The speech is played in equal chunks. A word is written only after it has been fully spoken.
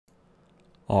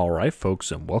Alright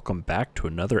folks, and welcome back to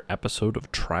another episode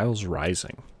of Trials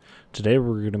Rising. Today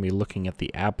we're going to be looking at the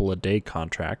Apple a Day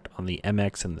contract on the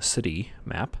MX in the City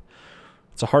map.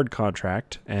 It's a hard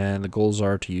contract, and the goals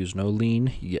are to use no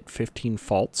lean, you get 15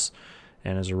 faults,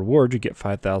 and as a reward you get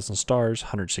 5,000 stars,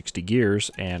 160 gears,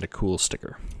 and a cool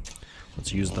sticker.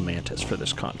 Let's use the Mantis for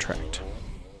this contract.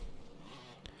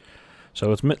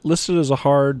 So it's listed as a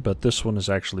hard, but this one is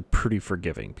actually pretty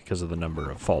forgiving because of the number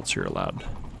of faults you're allowed.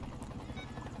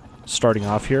 Starting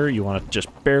off here, you want to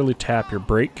just barely tap your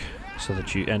brake so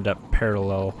that you end up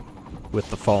parallel with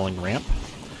the falling ramp.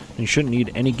 And you shouldn't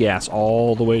need any gas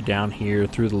all the way down here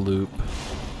through the loop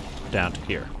down to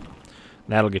here. And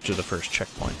that'll get you the first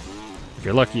checkpoint. If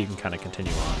you're lucky, you can kind of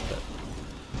continue on,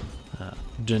 but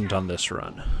didn't on this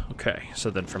run. Okay, so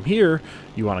then from here,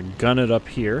 you want to gun it up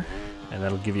here, and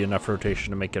that'll give you enough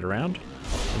rotation to make it around.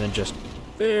 And then just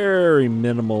very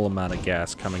minimal amount of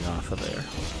gas coming off of there.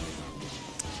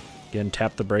 Again,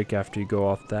 tap the brake after you go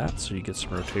off that so you get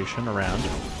some rotation around.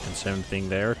 And same thing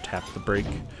there, tap the brake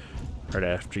right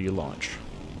after you launch.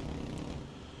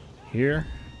 Here,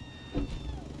 I'm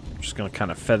just going to kind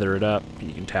of feather it up.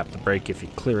 You can tap the brake if you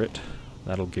clear it.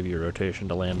 That'll give you rotation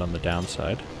to land on the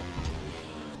downside.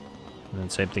 And then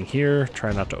same thing here,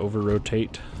 try not to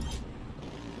over-rotate.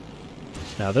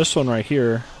 Now this one right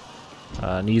here,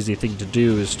 an easy thing to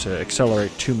do is to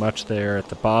accelerate too much there at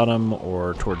the bottom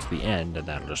or towards the end, and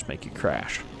that'll just make you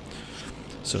crash.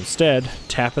 So instead,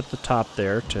 tap at the top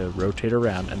there to rotate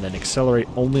around, and then accelerate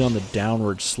only on the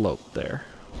downward slope there.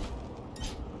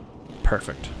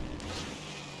 Perfect.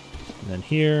 And then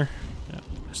here,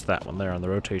 it's that one there on the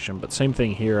rotation, but same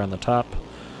thing here on the top.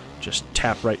 Just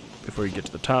tap right before you get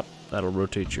to the top. That'll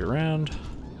rotate you around,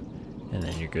 and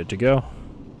then you're good to go.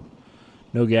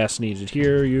 No gas needed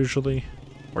here, usually.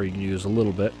 Or you can use a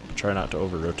little bit, but try not to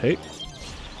over-rotate.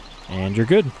 And you're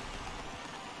good.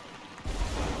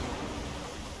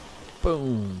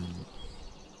 Boom.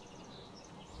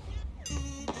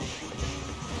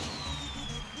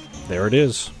 There it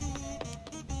is.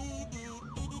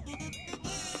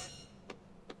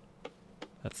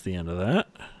 That's the end of that.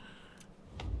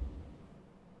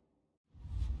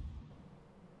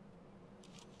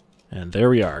 And there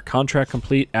we are, contract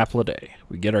complete, Apple a Day.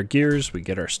 We get our gears, we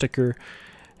get our sticker,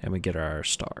 and we get our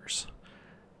stars.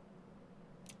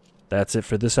 That's it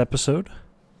for this episode.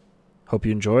 Hope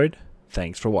you enjoyed.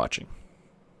 Thanks for watching.